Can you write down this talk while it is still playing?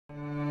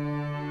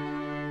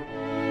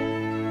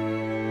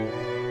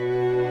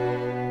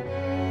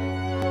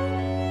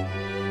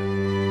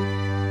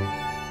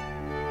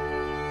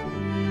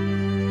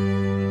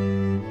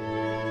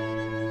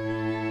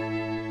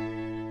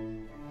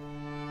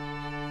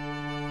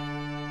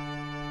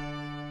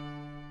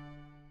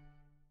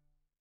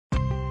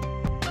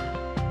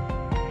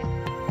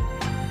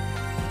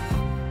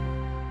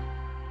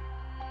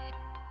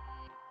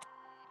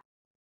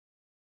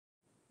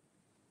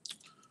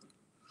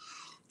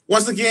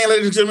Once again,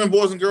 ladies and gentlemen,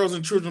 boys and girls,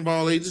 and children of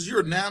all ages,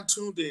 you're now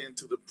tuned in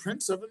to the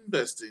Prince of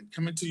Investing,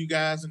 coming to you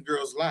guys and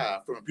girls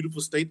live from a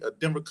beautiful state of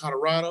Denver,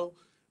 Colorado,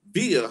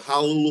 via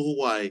Honolulu,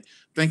 Hawaii.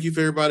 Thank you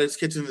for everybody that's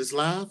catching this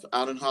live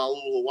out in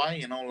Honolulu,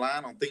 Hawaii, and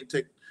online on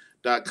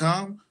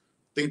ThinkTech.com,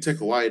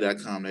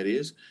 ThinkTechHawaii.com, that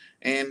is.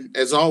 And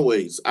as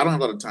always, I don't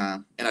have a lot of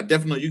time, and I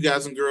definitely know you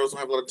guys and girls don't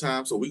have a lot of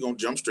time, so we're going to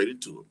jump straight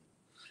into it.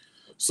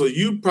 So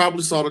you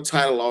probably saw the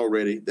title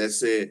already that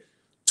said,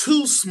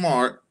 Too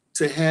Smart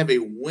to Have a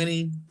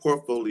Winning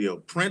Portfolio.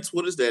 Prince,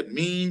 what does that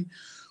mean?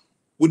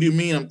 What do you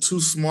mean I'm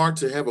too smart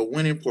to have a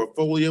winning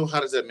portfolio?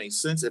 How does that make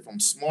sense? If I'm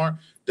smart,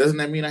 doesn't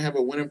that mean I have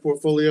a winning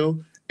portfolio?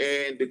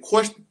 And the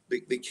question,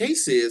 the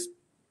case is,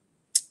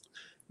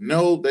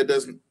 no,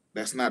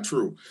 that's not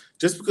true.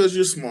 Just because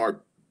you're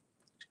smart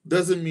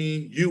doesn't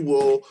mean you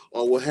will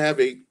have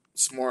a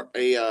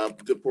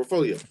good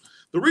portfolio.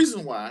 The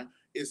reason why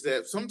is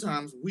that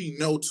sometimes we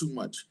know too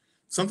much.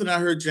 Something I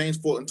heard James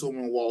Fulton told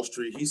me on Wall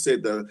Street. He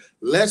said the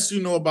less you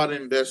know about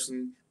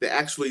investing,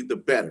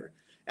 the better.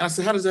 And I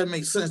said, how does that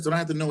make sense? Don't I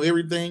have to know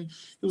everything?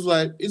 He was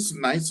like, it's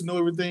nice to know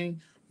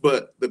everything,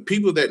 but the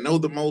people that know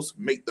the most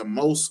make the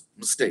most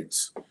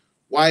mistakes.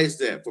 Why is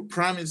that? For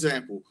prime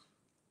example,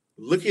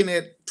 looking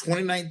at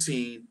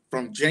 2019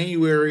 from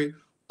January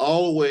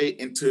all the way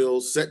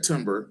until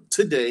September,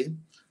 today,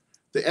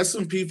 the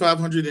S&P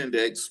 500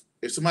 index,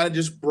 if somebody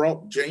just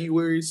brought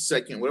January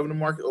 2nd, whatever the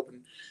market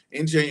opened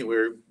in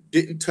January,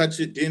 didn't touch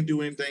it, didn't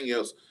do anything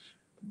else,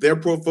 their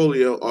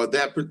portfolio or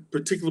that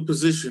particular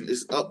position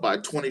is up by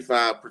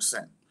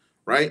 25%,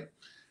 right?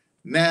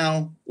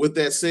 Now, with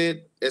that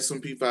said,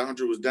 S&P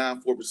 500 was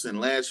down 4%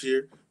 last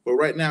year, but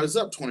right now it's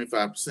up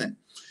 25%.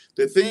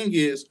 The thing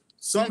is,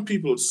 some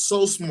people are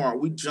so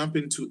smart, we jump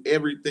into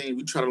everything,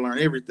 we try to learn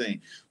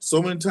everything.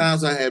 So many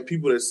times I have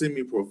people that send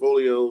me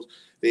portfolios,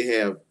 they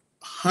have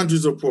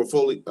hundreds of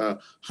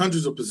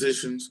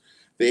positions,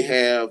 they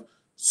have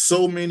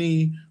so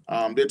many,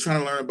 they're trying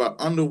to learn about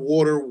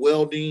underwater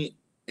welding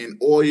and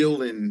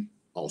oil in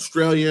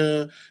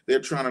Australia.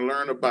 They're trying to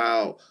learn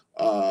about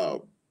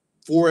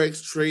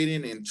Forex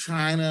trading in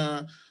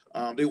China.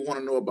 They want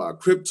to know about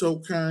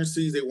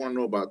cryptocurrencies. They want to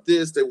know about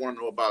this. They want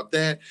to know about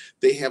that.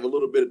 They have a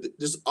little bit of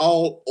just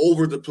all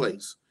over the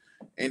place.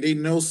 And they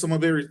know some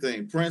of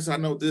everything. Prince, I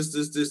know this,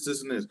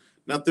 and this.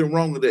 Nothing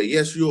wrong with that.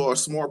 Yes, you are a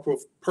smart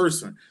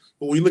person.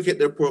 But when you look at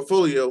their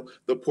portfolio,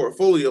 the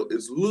portfolio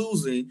is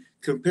losing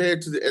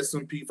compared to the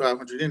S&P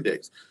 500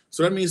 index.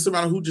 So that means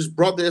somebody who just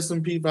brought the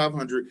S&P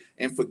 500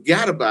 and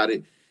forgot about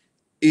it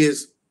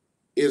is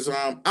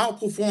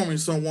outperforming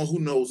someone who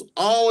knows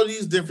all of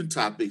these different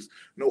topics,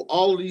 know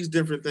all of these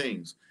different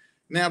things.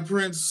 Now,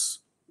 Prince,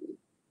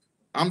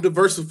 I'm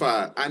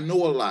diversified. I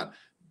know a lot.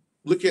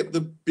 Look at the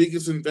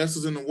biggest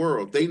investors in the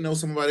world. They know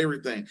something about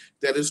everything.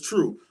 That is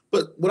true.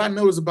 But what I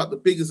notice about the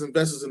biggest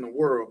investors in the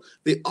world,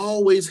 they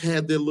always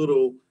have their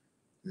little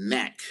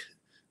knack.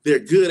 They're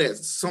good at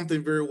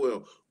something very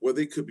well,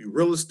 whether it could be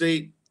real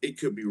estate, it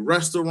could be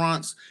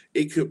restaurants,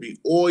 it could be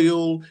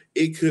oil,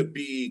 it could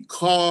be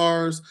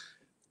cars,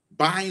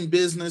 buying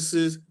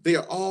businesses. They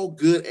are all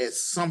good at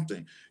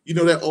something. You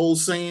know that old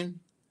saying,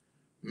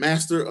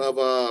 master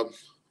of,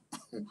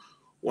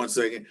 one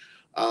second.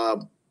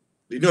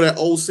 You know that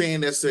old saying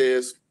that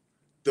says,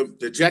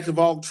 the jack of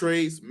all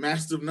trades,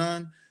 master of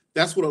none?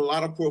 That's what a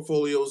lot of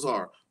portfolios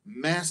are.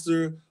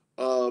 Master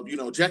of,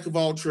 jack of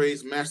all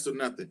trades, master of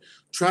nothing.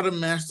 Try to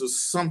master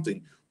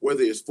something,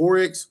 whether it's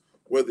Forex,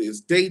 whether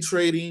it's day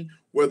trading,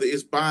 whether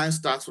it's buying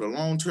stocks for the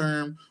long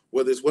term,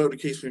 whether it's whatever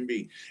the case may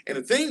be. And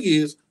the thing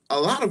is, a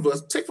lot of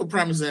us, take for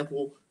prime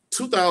example,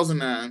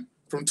 2009,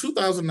 from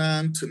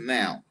 2009 to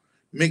now,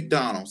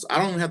 McDonald's. I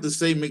don't even have to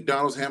say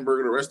McDonald's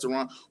hamburger, the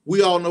restaurant.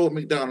 We all know what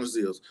McDonald's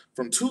is.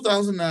 From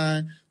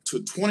 2009 to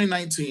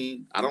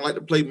 2019, I don't like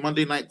to play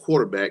Monday night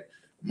quarterback.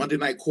 Monday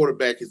night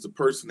quarterback is the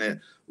person that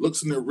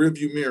looks in the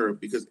rearview mirror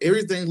because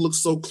everything looks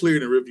so clear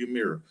in the rearview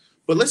mirror.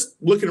 But let's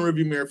look in the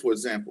rearview mirror, for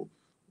example.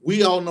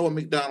 We all know what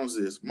McDonald's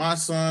is. My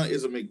son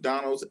is a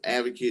McDonald's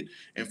advocate,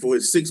 and for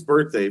his 6th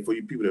birthday, for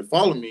you people that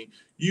follow me,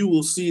 you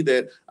will see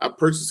that I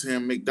purchased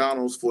him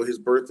McDonald's for his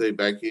birthday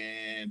back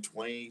in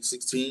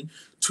 2016,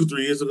 2-3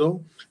 years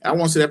ago. I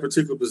want to say that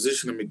particular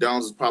position in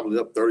McDonald's is probably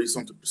up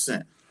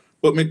 30-something%.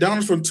 But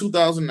McDonald's from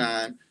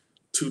 2009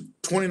 to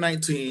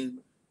 2019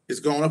 is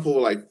going up over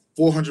like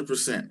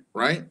 400%,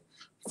 right?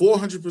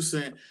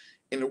 400%.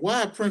 And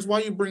why, Prince, why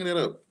are you bringing that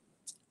up?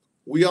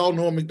 We all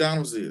know what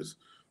McDonald's is,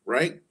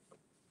 right?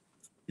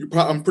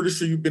 I'm pretty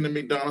sure you've been to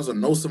McDonald's or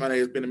know somebody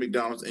has been to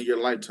McDonald's in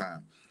your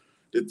lifetime.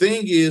 The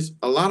thing is,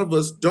 a lot of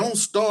us don't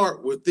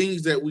start with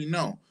things that we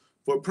know.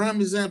 For a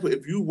prime example,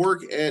 if you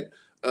work in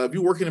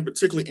a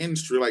particular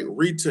industry like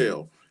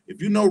retail,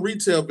 if you know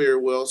retail very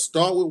well,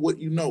 start with what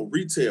you know,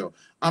 retail.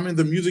 I'm in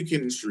the music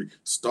industry.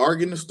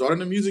 Start in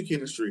the music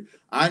industry.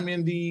 I'm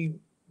in the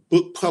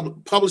book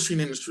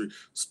publishing industry.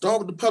 Start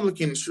with the public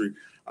industry.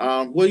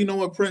 Well, you know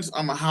what, Prince?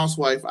 I'm a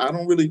housewife. I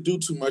don't really do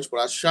too much, but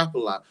I shop a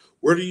lot.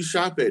 Where do you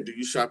shop at? Do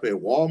you shop at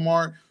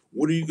Walmart?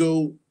 Where do you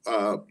go?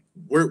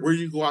 Where do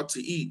you go out to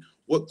eat?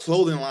 What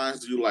clothing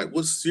lines do you like?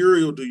 What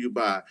cereal do you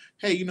buy?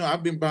 Hey,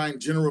 I've been buying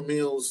General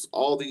Mills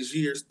all these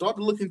years. Start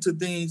to look into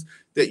things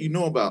that you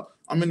know about.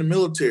 I'm in the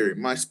military.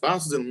 My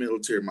spouse is in the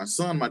military. My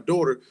son, my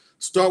daughter.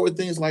 Start with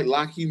things like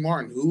Lockheed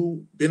Martin,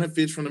 who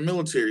benefits from the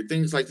military,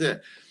 things like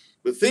that.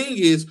 The thing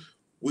is,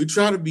 we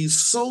try to be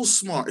so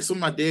smart. It's what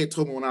my dad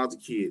told me when I was a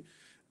kid.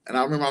 And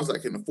I remember I was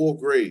like in the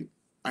fourth grade.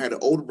 I had an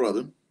older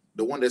brother,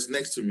 the one that's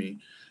next to me.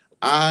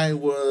 I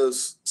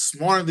was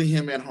smarter than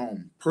him at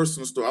home.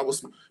 Personal story.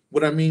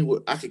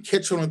 I could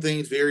catch on to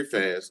things very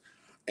fast,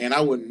 and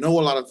I would know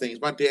a lot of things.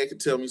 My dad could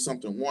tell me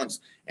something once,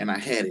 and I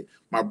had it.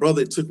 My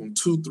brother, it took him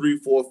 2, 3,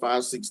 4,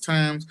 5, 6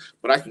 times,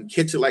 but I can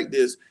catch it like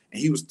this,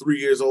 and he was 3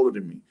 years older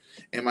than me.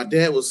 And my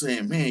dad was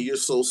saying, "Man, you're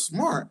so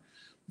smart."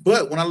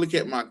 But when I look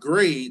at my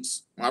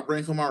grades, when I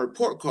bring home my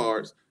report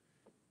cards,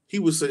 he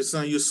would say,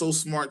 "Son, you're so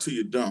smart till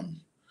you're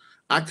dumb."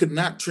 I could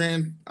not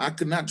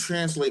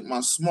translate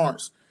my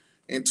smarts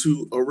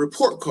into a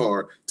report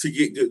card to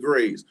get good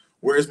grades.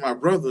 Whereas my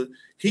brother,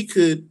 he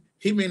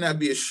may not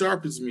be as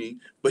sharp as me,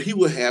 but he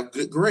would have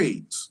good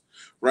grades.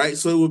 Right?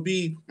 So it would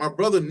be my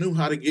brother knew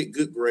how to get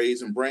good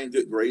grades and bring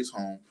good grades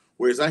home.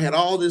 Whereas I had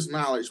all this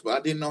knowledge, but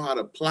I didn't know how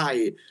to apply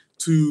it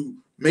to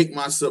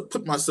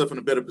put myself in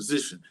a better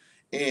position.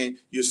 And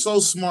you're so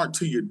smart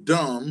till you're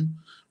dumb,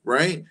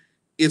 right?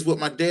 Is what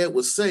my dad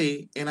would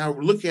say. And I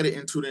would look at it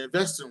into the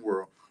investing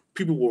world.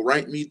 People will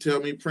write me, tell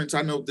me, Prince,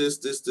 I know this,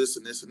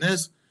 and this, and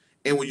this.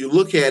 And when you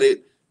look at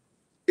it,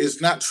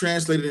 it's not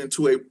translated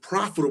into a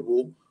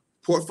profitable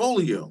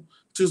portfolio.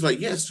 Just like,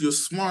 yes, you're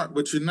smart,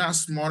 but you're not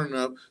smart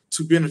enough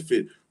to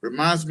benefit.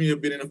 Reminds me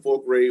of being in the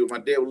fourth grade when my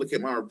dad would look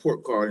at my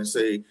report card and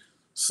say,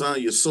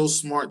 "Son, you're so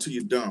smart till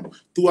you're dumb."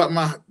 Throughout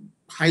my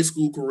high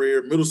school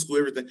career, middle school,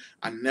 everything,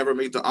 I never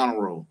made the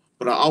honor roll.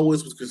 But I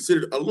always was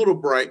considered a little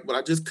bright, but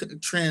I just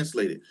couldn't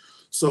translate it.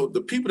 So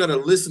the people that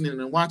are listening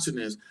and watching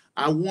this,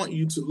 I want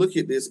you to look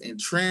at this and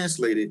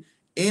translate it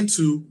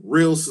into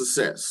real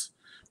success,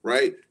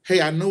 right? Hey,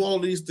 I know all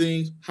these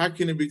things. How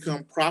can it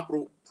become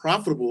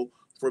profitable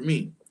for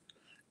me?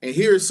 And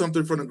here is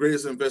something from the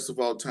greatest investor of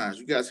all times.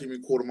 You guys hear me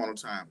quote him all the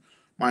time.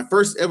 My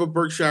first ever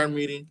Berkshire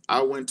meeting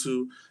I went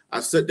to, I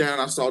sat down,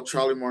 I saw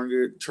Charlie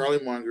Munger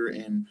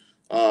and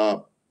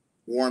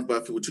Warren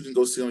Buffett, which you can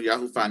go see on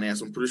Yahoo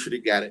Finance. I'm pretty sure they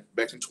got it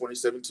back in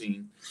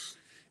 2017.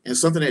 And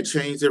something that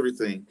changed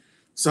everything.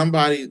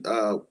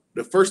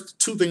 The first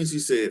two things he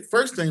said.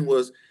 First thing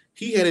was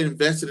he had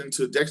invested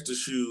into Dexter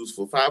shoes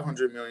for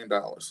 $500 million,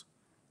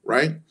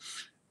 right?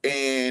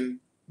 And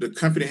the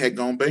company had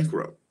gone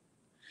bankrupt.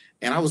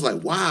 And I was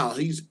like, wow,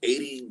 he's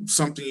 80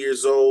 something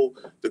years old,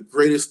 the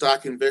greatest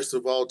stock investor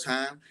of all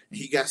time, and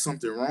he got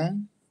something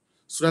wrong.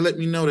 So that let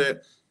me know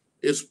that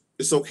it's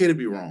okay to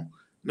be wrong.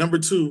 Number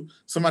two,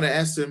 somebody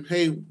asked him,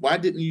 "Hey, why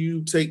didn't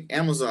you take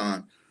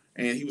Amazon?"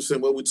 And he was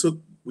saying, "Well,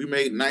 we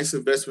made nice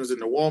investments in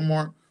the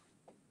Walmart.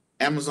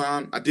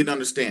 Amazon, I didn't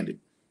understand it."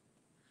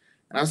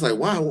 And I was like,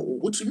 "Wow,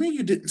 what you mean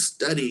you didn't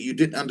study? You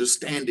didn't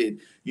understand it?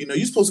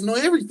 You're supposed to know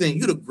everything.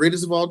 You're the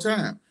greatest of all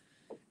time."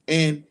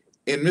 And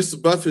in Mr.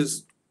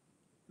 Buffett's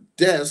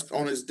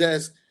on his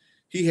desk,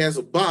 he has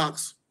a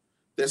box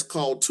that's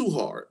called Too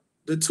Hard,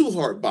 the Too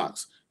Hard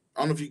box.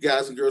 I don't know if you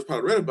guys and girls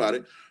probably read about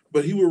it,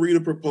 but he will read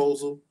a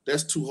proposal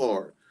that's too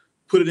hard,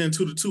 put it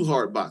into the Too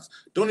Hard box.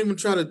 Don't even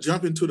try to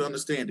jump into it to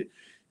understand it.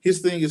 His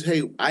thing is,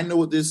 hey, I know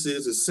what this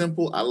is. It's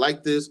simple. I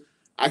like this.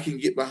 I can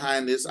get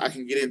behind this. I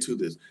can get into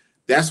this.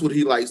 That's what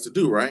he likes to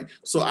do, right?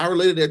 So I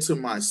related that to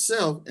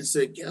myself and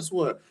said, guess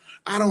what?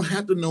 I don't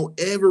have to know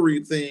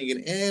everything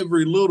and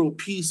every little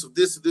piece of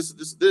this.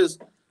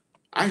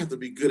 I have to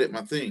be good at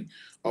my thing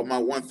or my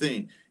one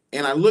thing.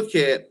 And I look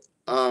at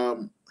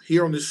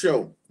here on the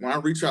show, when I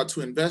reach out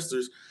to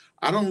investors,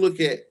 I don't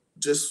look at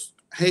just,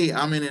 hey,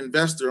 I'm an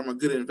investor, I'm a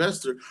good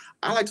investor.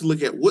 I like to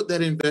look at what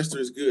that investor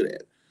is good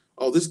at.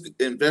 Oh, this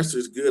investor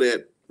is good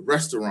at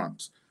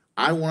restaurants.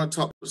 I want to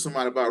talk to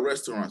somebody about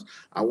restaurants.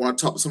 I want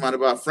to talk to somebody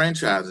about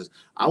franchises.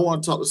 I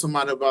want to talk to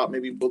somebody about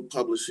maybe book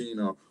publishing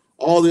or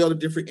all the other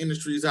different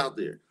industries out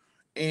there.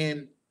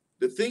 And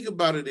the thing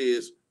about it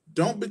is,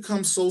 don't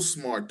become so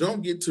smart.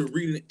 Don't get to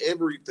reading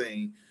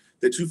everything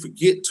that you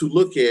forget to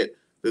look at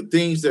the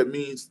things that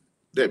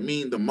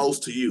mean the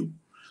most to you.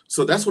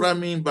 So that's what I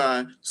mean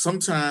by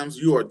sometimes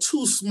you are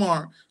too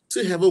smart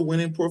to have a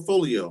winning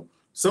portfolio.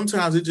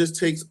 Sometimes it just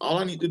takes all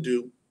I need to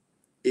do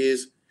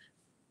is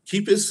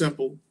keep it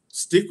simple,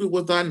 stick with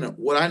what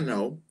I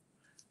know,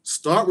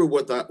 start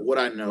with what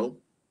I know,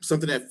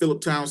 something that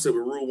Philip Towns said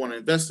with Rule 1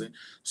 investing.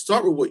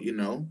 Start with what you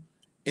know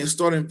and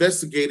start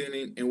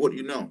investigating in what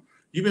you know.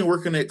 You've been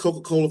working at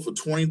Coca-Cola for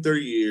 20,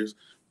 30 years,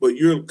 but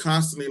you're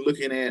constantly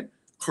looking at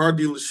car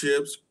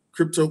dealerships,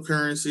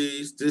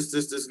 cryptocurrencies, this,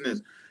 and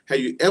this. Have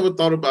you ever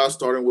thought about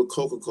starting with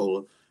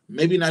Coca-Cola?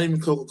 Maybe not even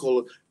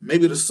Coca-Cola,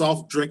 maybe the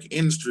soft drink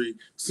industry,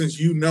 since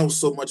you know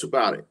so much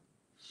about it.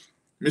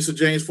 Mr.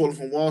 James Fordham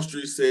from Wall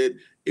Street said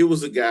it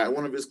was a guy,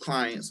 one of his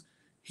clients,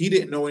 he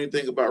didn't know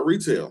anything about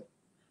retail,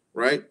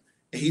 right?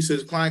 And he said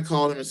his client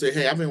called him and said,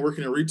 "Hey, I've been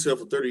working in retail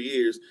for 30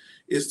 years.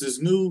 It's this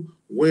new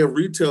way of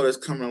retail that's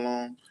coming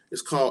along.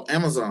 It's called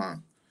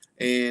Amazon.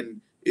 And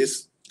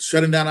it's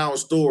shutting down our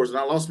stores and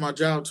I lost my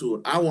job to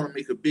it. I want to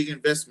make a big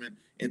investment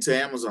into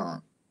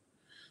Amazon.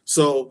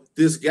 So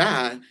this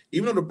guy,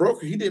 even though the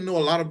broker, he didn't know a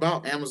lot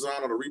about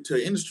Amazon or the retail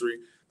industry.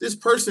 This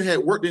person had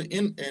worked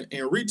in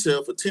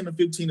retail for 10 to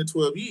 15 to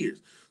 12 years.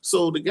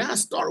 So the guy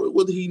started with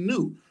what he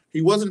knew.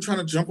 He wasn't trying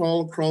to jump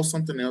all across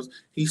something else.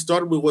 He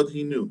started with what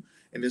he knew.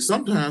 And then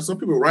sometimes some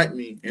people write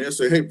me and they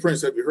say, "Hey,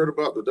 Prince, have you heard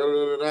about the da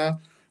da da da?"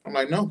 I'm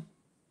like, "No,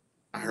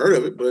 I heard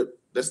of it, but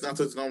that's not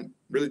something I'm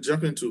really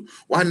jumping into.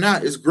 Why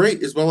not? It's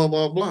great. It's blah, blah,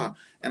 blah, blah."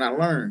 And I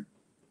learned,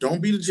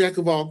 don't be the jack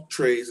of all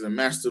trades and the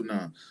master of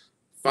none.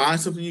 Find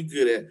something you're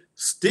good at,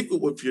 stick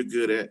with what you're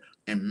good at,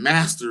 and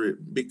master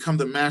it. Become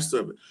the master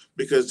of it.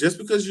 Because just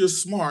because you're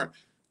smart,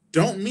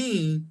 don't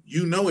mean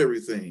you know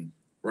everything,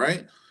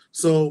 right?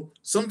 So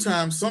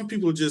sometimes some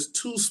people are just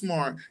too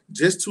smart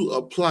just to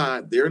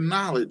apply their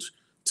knowledge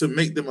to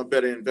make them a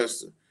better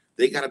investor.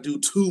 They got to do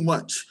too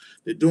much.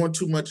 They're doing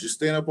too much. You're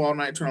staying up all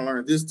night trying to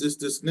learn this,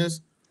 and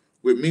this.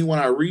 With me, when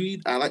I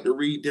read, I like to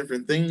read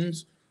different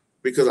things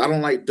because I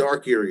don't like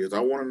dark areas. I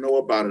want to know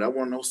about it. I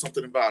want to know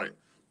something about it.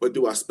 But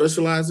do I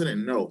specialize in it?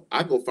 No.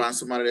 I go find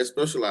somebody that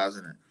specializes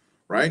in it,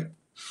 right?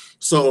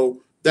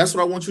 So that's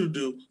what I want you to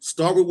do.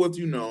 Start with what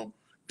you know.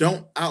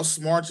 Don't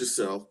outsmart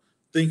yourself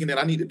thinking that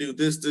I need to do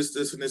this,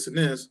 and this, and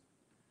this,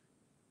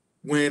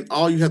 when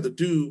all you have to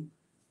do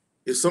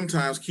is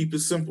sometimes keep it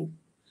simple.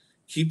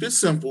 Keep it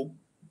simple.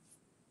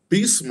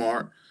 Be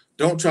smart.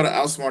 Don't try to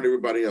outsmart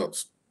everybody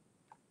else.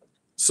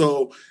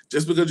 So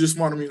just because you're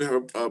smart doesn't mean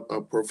you have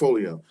a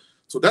portfolio.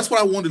 So that's what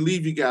I wanted to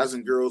leave you guys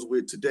and girls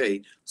with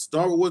today.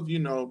 Start with what you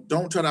know.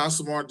 Don't try to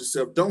outsmart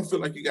yourself. Don't feel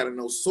like you got to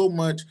know so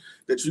much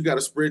that you got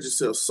to spread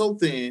yourself so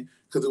thin,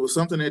 because it was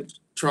something that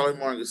Charlie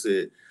Munger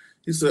said.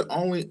 He said,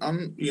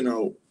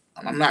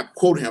 I'm not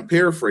quoting him,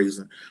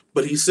 paraphrasing,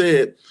 but he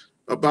said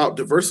about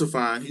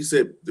diversifying, he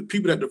said the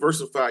people that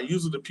diversify,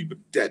 usually the people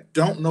that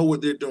don't know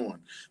what they're doing.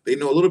 They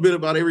know a little bit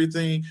about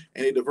everything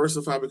and they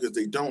diversify because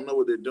they don't know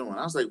what they're doing.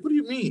 I was like, what do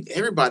you mean?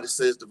 Everybody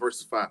says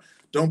diversify.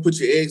 Don't put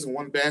your eggs in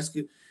one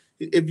basket.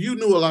 If you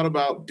knew a lot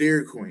about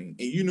Dairy Queen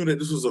and you knew that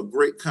this was a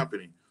great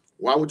company,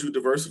 why would you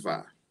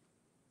diversify?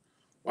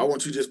 Why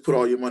won't you just put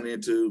all your money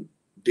into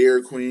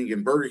Dairy Queen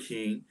and Burger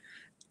King,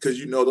 because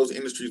you know those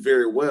industries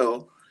very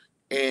well,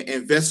 and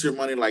invest your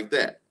money like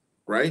that,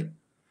 right?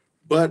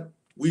 But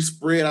we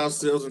spread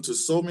ourselves into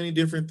so many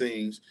different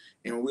things.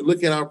 And when we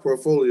look at our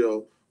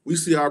portfolio, we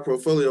see our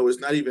portfolio is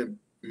not even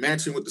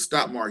matching with the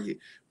stock market,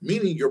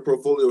 meaning your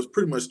portfolio is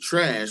pretty much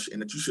trash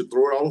and that you should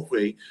throw it all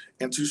away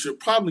and you should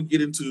probably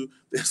get into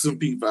the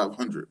S&P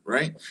 500,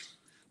 right?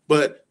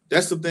 But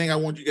that's the thing I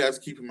want you guys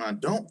to keep in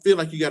mind. Don't feel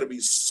like you got to be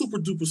super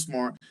duper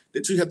smart,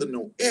 that you have to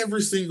know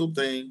every single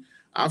thing.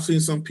 I've seen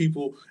some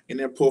people in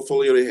their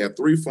portfolio, they have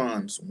 3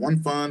 funds,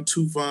 1 fund,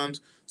 2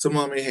 funds. Some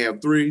of them may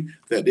have 3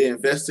 that they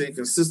invest in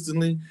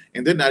consistently,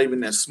 and they're not even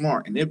that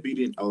smart. And they're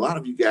beating a lot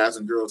of you guys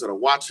and girls that are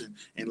watching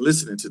and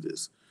listening to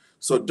this.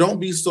 So don't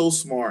be so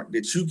smart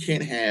that you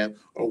can't have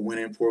a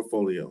winning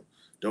portfolio.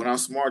 Don't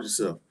outsmart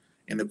yourself.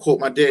 And to quote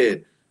my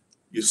dad,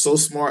 you're so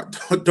smart.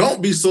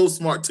 Don't be so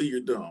smart till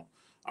you're dumb.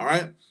 All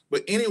right.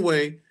 But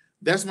anyway,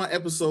 that's my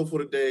episode for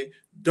today.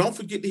 Don't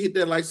forget to hit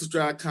that like,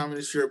 subscribe, comment,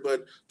 and share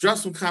button. Drop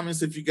some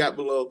comments if you got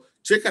below.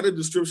 Check out the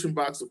description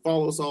box and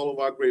follow us all of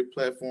our great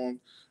platforms.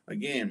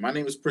 Again, my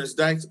name is Prince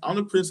Dykes. I'm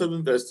the Prince of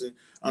Investing.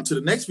 Until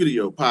the next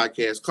video,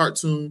 podcast,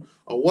 cartoon,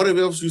 or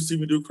whatever else you see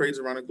me do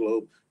crazy around the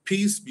globe.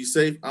 Peace, be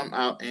safe. I'm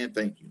out, and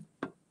thank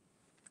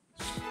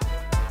you.